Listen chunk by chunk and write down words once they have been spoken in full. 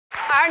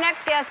Our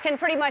next guest can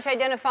pretty much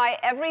identify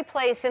every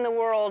place in the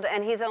world,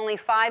 and he's only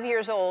 5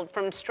 years old,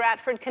 from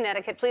Stratford,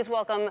 Connecticut. Please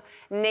welcome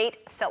Nate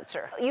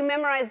Seltzer. You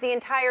memorized the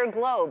entire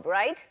globe,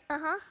 right?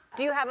 Uh-huh.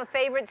 Do you have a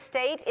favorite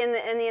state in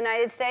the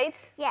United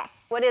States?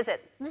 Yes. What is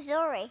it?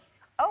 Missouri.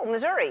 Oh,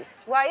 Missouri.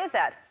 Why is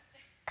that?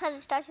 Because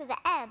it starts with an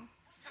M.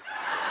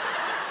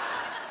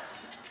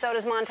 So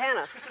does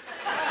Montana.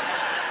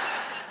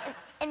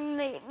 In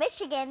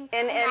Michigan,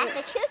 In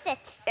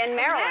Massachusetts, in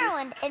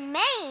Maryland. in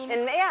Maine,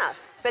 And yeah,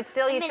 but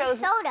still you chose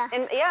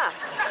Minnesota. Yeah.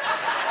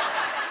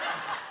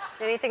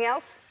 Anything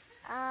else?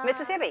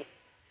 Mississippi.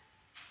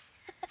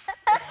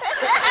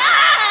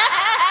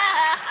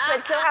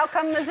 But so how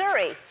come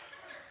Missouri?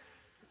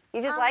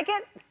 You just like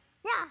it?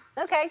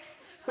 Yeah. Okay.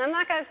 I'm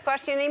not going to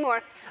question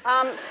anymore.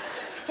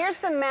 Here's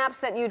some maps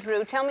that you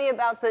drew. Tell me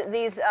about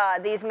these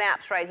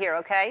maps right here,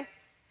 okay?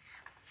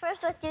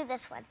 First, let's do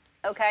this one.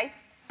 Okay.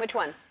 Which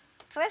one?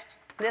 First?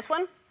 This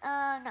one?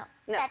 No.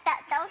 No.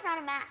 That was not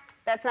a map.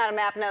 That's not a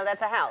map. No,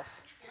 that's a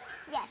house.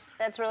 Yes.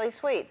 That's really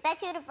sweet.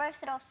 That's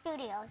Universal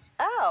Studios.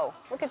 Oh,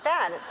 look at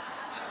that. It's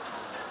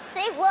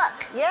See,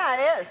 look. Yeah,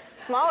 it is.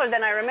 Smaller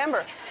than I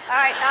remember. All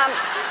right.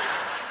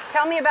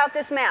 Tell me about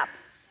this map.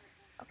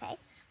 Okay.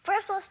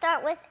 First, we'll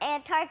start with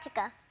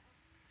Antarctica.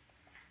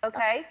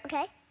 Okay.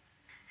 Okay.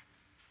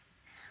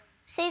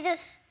 See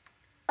this,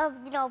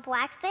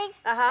 black thing?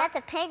 Uh-huh. That's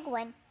a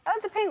penguin. Oh,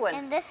 it's a penguin.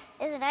 And this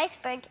is an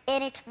iceberg,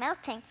 and it's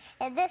melting.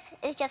 And this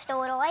is just a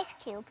little ice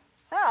cube.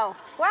 Oh,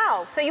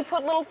 wow. So you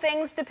put little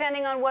things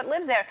depending on what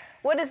lives there.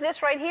 What is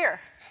this right here?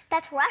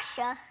 That's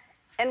Russia.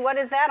 And what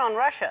is that on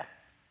Russia?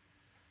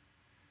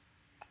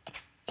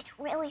 It's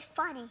really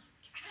funny.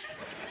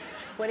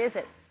 What is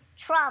it?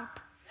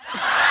 Trump.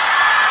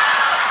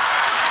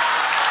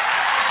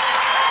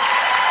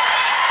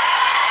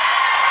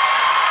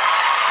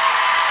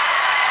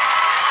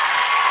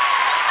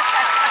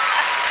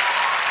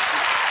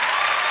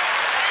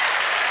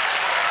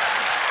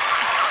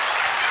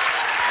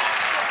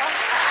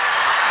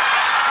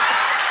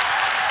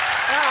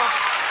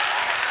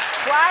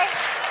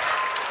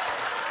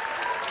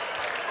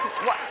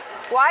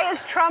 Why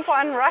is Trump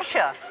on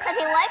Russia? Because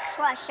he likes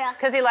Russia.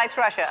 Because he likes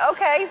Russia.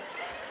 Okay.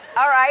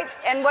 All right.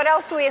 And what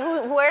else do we?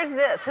 Where's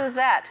this? Who's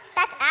that?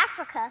 That's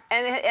Africa.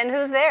 And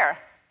who's there?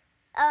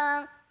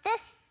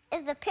 This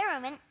is the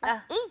pyramid of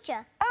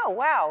Egypt. Oh,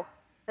 wow.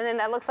 And then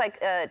that looks like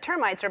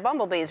termites or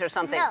bumblebees or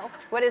something. No.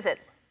 What is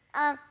it?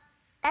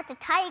 That's a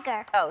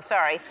tiger. Oh,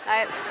 sorry.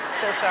 I'm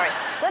so sorry.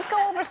 Let's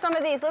go over some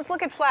of these. Let's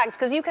look at flags,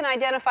 because you can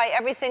identify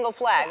every single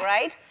flag, Yes.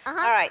 right?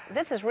 Uh-huh. All right.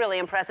 This is really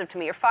impressive to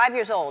me. You're 5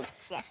 years old.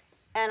 Yes.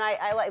 And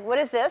I like, what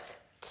is this?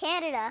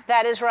 Canada.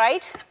 That is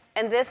right.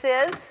 And this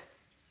is?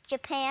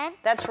 Japan.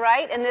 That's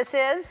right. And this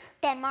is?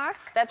 Denmark.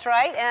 That's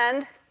right.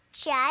 And?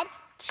 Chad.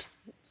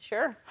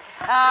 Sure.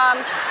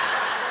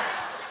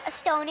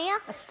 Estonia.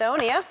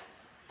 Estonia.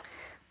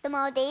 The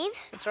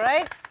Maldives. That's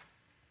right.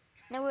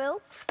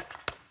 Nauru.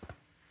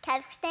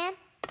 Kazakhstan.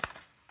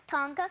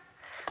 Tonga.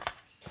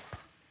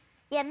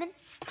 Yemen.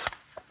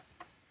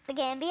 The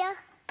Gambia.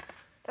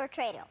 Or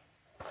Trado.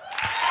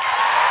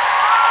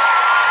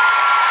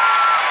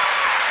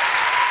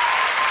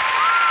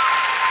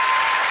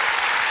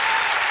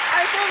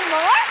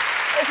 More?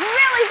 It's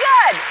really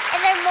good.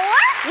 Is there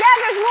more? Yeah,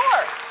 there's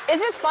more. Is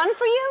this fun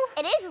for you?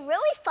 It is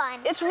really fun.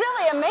 It's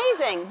really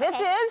amazing. This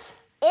is?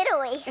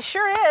 Italy. It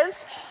sure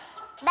is.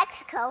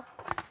 Mexico.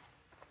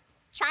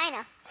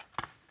 China.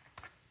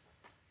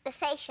 The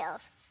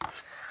Seychelles.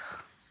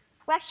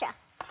 Russia.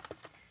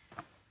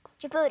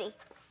 Djibouti.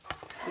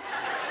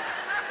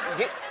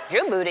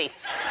 Djibouti.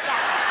 Yeah.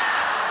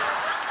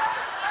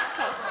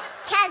 Okay.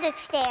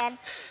 Kazakhstan.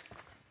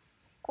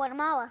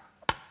 Guatemala.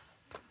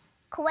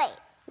 Kuwait.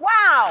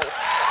 Wow. Is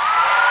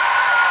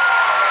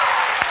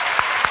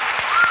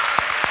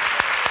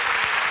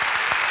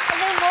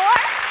there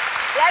more?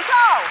 That's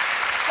all.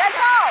 That's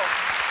all.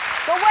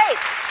 But wait.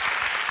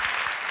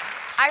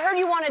 I heard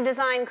you want to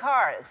design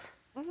cars.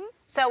 Mm-hmm.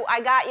 So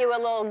I got you a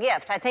little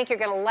gift. I think you're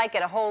going to like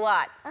it a whole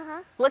lot.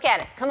 Uh-huh. Look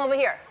at it. Come over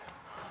here.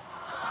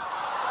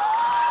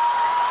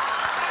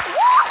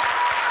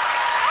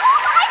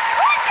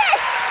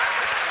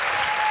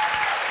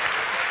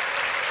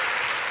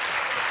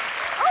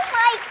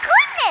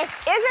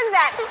 Isn't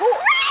that this is cool?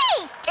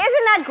 Great!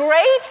 Isn't that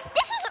great?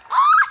 This is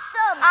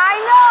awesome! I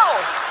know!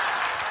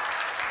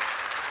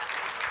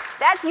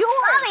 That's yours.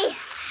 Mommy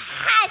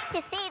has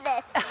to see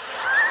this.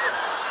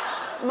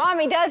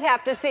 Mommy does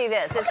have to see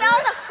this. Look at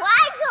all the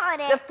flags on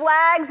it. The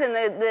flags and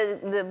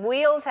the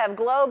wheels have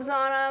globes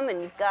on them,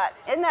 and you've got,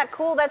 isn't that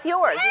cool? That's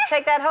yours. You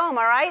take that home,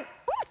 all right?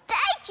 Ooh,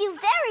 thank you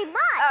very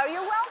much. Oh,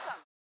 you're welcome.